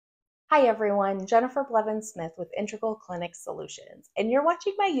Hi everyone, Jennifer Blevins-Smith with Integral Clinic Solutions, and you're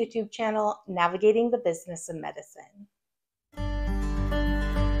watching my YouTube channel, Navigating the Business of Medicine.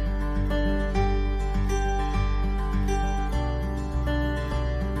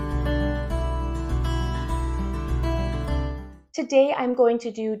 Today I'm going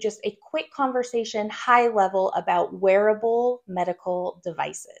to do just a quick conversation, high level, about wearable medical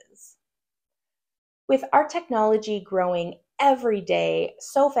devices. With our technology growing every day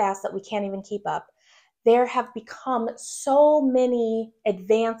so fast that we can't even keep up, there have become so many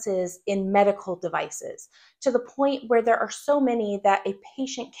advances in medical devices to the point where there are so many that a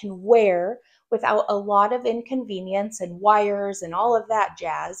patient can wear without a lot of inconvenience and wires and all of that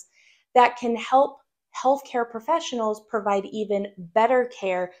jazz that can help healthcare professionals provide even better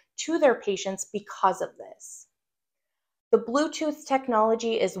care to their patients because of this. The Bluetooth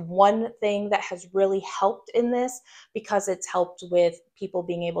technology is one thing that has really helped in this because it's helped with people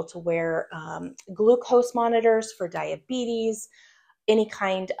being able to wear glucose monitors for diabetes, any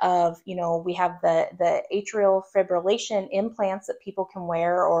kind of, we have the atrial fibrillation implants that people can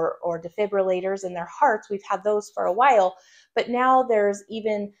wear or defibrillators in their hearts. We've had those for a while, but now there's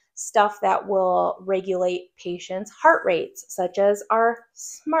even stuff that will regulate patients' heart rates, such as our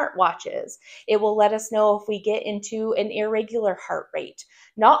smartwatches. It will let us know if we get into an irregular heart rate.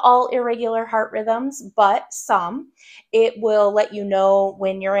 Not all irregular heart rhythms, but some. It will let you know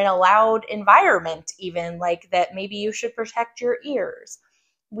when you're in a loud environment, even like that maybe you should protect your ears.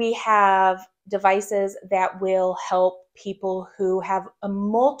 We have devices that will help people who have a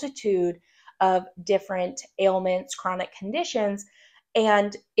multitude of different ailments, chronic conditions,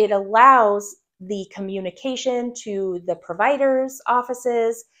 and it allows the communication to the providers'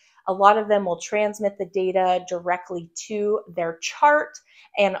 offices. A lot of them will transmit the data directly to their chart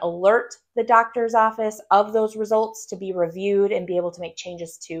and alert the doctor's office of those results to be reviewed and be able to make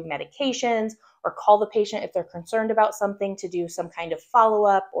changes to medications or call the patient if they're concerned about something to do some kind of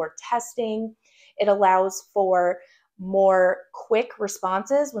follow-up or testing. It allows for more quick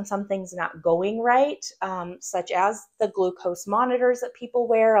responses when something's not going right, such as the glucose monitors that people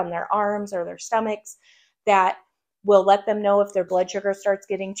wear on their arms or their stomachs that will let them know if their blood sugar starts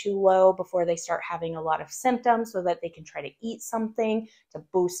getting too low before they start having a lot of symptoms so that they can try to eat something to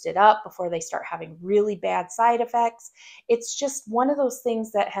boost it up before they start having really bad side effects. It's just one of those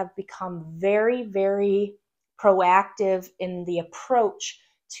things that have become very, very proactive in the approach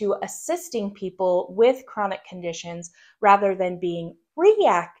to assisting people with chronic conditions rather than being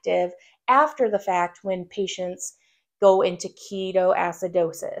reactive after the fact when patients go into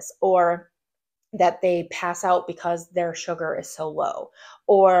ketoacidosis or that they pass out because their sugar is so low,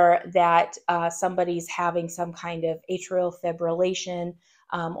 or that somebody's having some kind of atrial fibrillation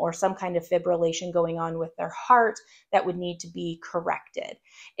or some kind of fibrillation going on with their heart that would need to be corrected.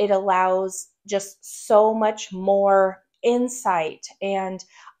 It allows just so much more insight. And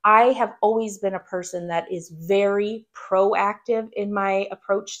I have always been a person that is very proactive in my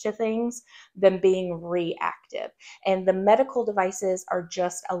approach to things than being reactive. And the medical devices are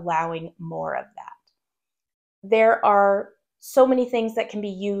just allowing more of that. There are so many things that can be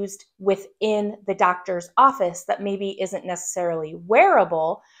used within the doctor's office that maybe isn't necessarily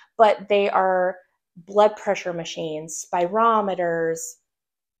wearable, but they are blood pressure machines, spirometers,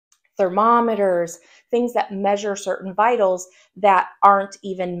 thermometers, things that measure certain vitals that aren't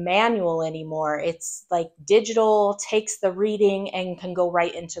even manual anymore. It's like digital, takes the reading and can go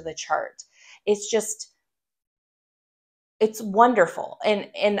right into the chart. It's wonderful.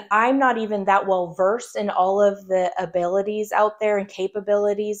 And I'm not even that well versed in all of the abilities out there and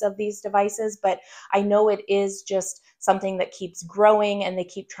capabilities of these devices, but I know it is just something that keeps growing and they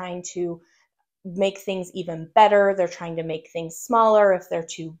keep trying to make things even better. They're trying to make things smaller if they're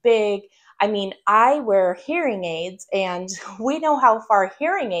too big. I mean, I wear hearing aids and we know how far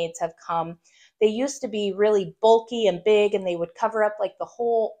hearing aids have come. They used to be really bulky and big and they would cover up like the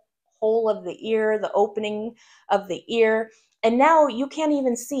whole of the ear, the opening of the ear. And now you can't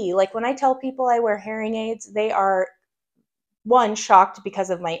even see. Like when I tell people I wear hearing aids, they are, one, shocked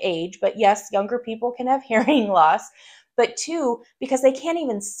because of my age, but yes, younger people can have hearing loss, but two, because they can't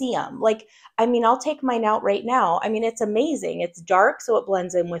even see them. Like, I mean, I'll take mine out right now. I mean, it's amazing. It's dark, so it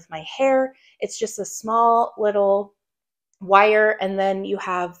blends in with my hair. It's just a small little wire, and then you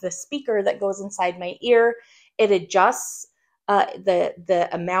have the speaker that goes inside my ear. It adjusts the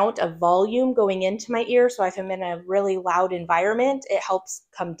amount of volume going into my ear. So if I'm in a really loud environment, it helps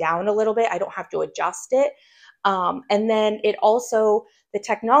come down a little bit. I don't have to adjust it. And then it also, the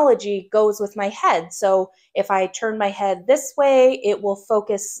technology goes with my head. So if I turn my head this way, it will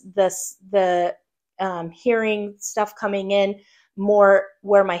focus the hearing stuff coming in more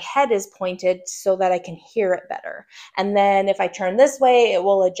where my head is pointed so that I can hear it better. And then if I turn this way, it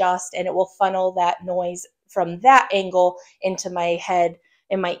will adjust and it will funnel that noise from that angle into my head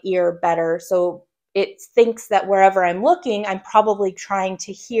and my ear better. So it thinks that wherever I'm looking, I'm probably trying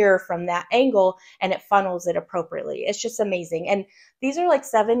to hear from that angle, and it funnels it appropriately. It's just amazing. And these are like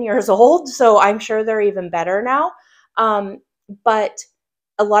 7 years old, so I'm sure they're even better now. But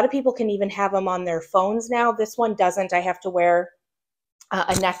a lot of people can even have them on their phones now. This one doesn't. I have to wear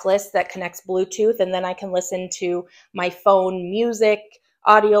a necklace that connects Bluetooth, and then I can listen to my phone music,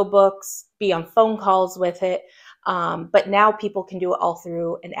 audiobooks, be on phone calls with it. But now people can do it all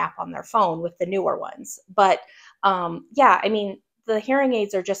through an app on their phone with the newer ones. But yeah, I mean, the hearing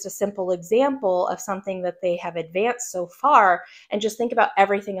aids are just a simple example of something that they have advanced so far. And just think about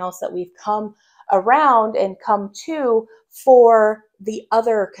everything else that we've come around and come to for the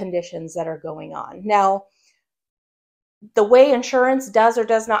other conditions that are going on. Now, the way insurance does or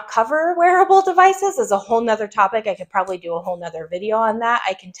does not cover wearable devices is a whole nother topic. I could probably do a whole nother video on that.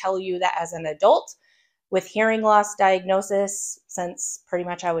 I can tell you that as an adult with hearing loss diagnosis, since pretty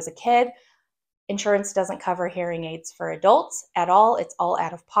much I was a kid, insurance doesn't cover hearing aids for adults at all. It's all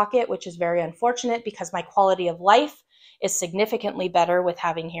out of pocket, which is very unfortunate because my quality of life is significantly better with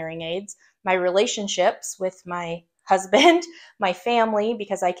having hearing aids. My relationships with my husband, my family,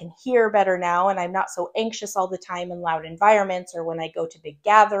 because I can hear better now and I'm not so anxious all the time in loud environments, or when I go to big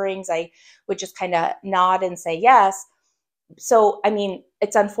gatherings, I would just kind of nod and say yes. So, I mean,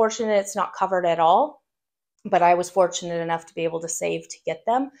 it's unfortunate it's not covered at all, but I was fortunate enough to be able to save to get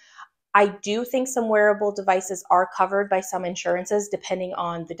them. I do think some wearable devices are covered by some insurances depending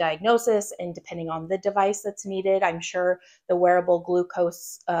on the diagnosis and depending on the device that's needed. I'm sure the wearable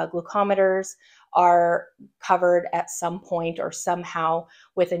glucometers are covered at some point or somehow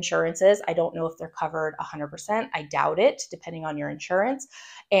with insurances. I don't know if they're covered 100%. I doubt it, depending on your insurance.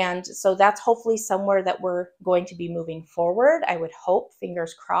 And so that's hopefully somewhere that we're going to be moving forward. I would hope,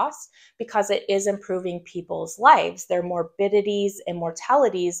 fingers crossed, because it is improving people's lives. Their morbidities and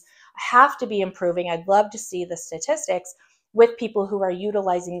mortalities have to be improving. I'd love to see the statistics with people who are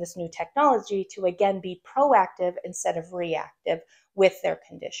utilizing this new technology to, again, be proactive instead of reactive with their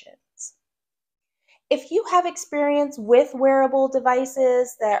conditions. If you have experience with wearable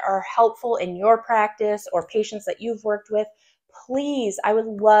devices that are helpful in your practice or patients that you've worked with, please, I would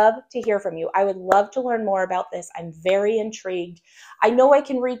love to hear from you. I would love to learn more about this. I'm very intrigued. I know I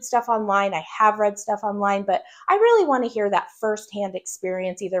can read stuff online. I have read stuff online, but I really want to hear that firsthand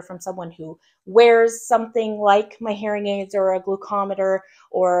experience, either from someone who wears something like my hearing aids or a glucometer,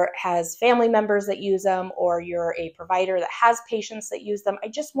 or has family members that use them, or you're a provider that has patients that use them. I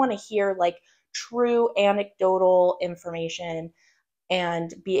just want to hear like true anecdotal information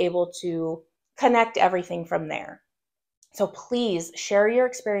and be able to connect everything from there. So please share your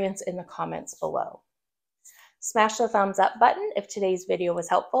experience in the comments below. Smash the thumbs up button if today's video was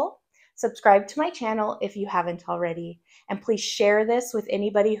helpful. Subscribe to my channel if you haven't already, and please share this with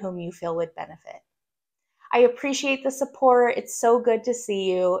anybody whom you feel would benefit. I appreciate the support. It's so good to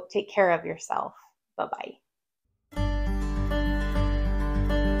see you. Take care of yourself. Bye-bye.